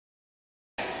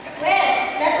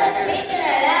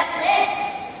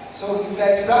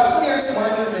practically are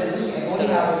smarter than me and only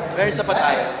have Very sapat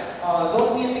tayo.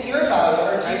 don't be insecure about it.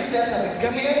 Our GMCs have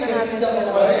experienced the freedom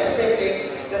of what is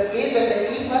predicting that gave them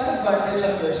the A+ advantage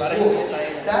of their school.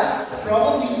 That's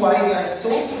probably why they are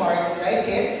so smart, right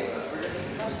kids?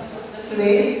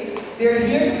 Today, they're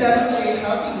here to demonstrate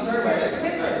how to use our wireless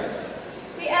printers.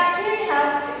 We actually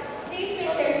have 3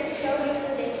 printers to showcase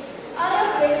today, all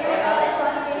of which are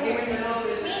all-in-one printers,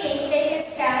 meaning they can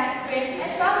scan, print,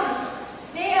 and copy.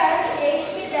 They are the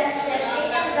HP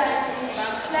Desktop Advantage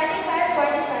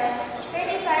 2545,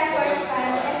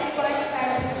 3545, and the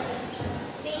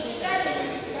 4550. Basically,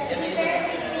 the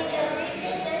difference between the 3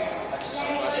 printers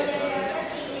lies in the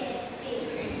capacity and speed.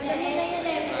 The HP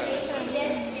Desktop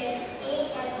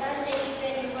Advantage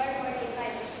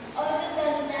 2445 also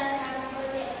does not have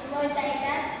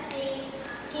multitasking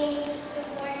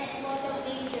support and photo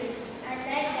features,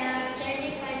 unlike the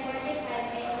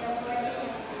 3545 and the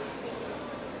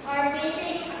 4050. Our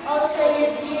printing also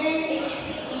uses Unit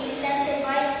HPE that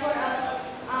provides for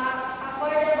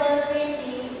affordable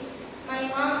printing. My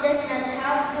mom does not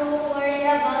have to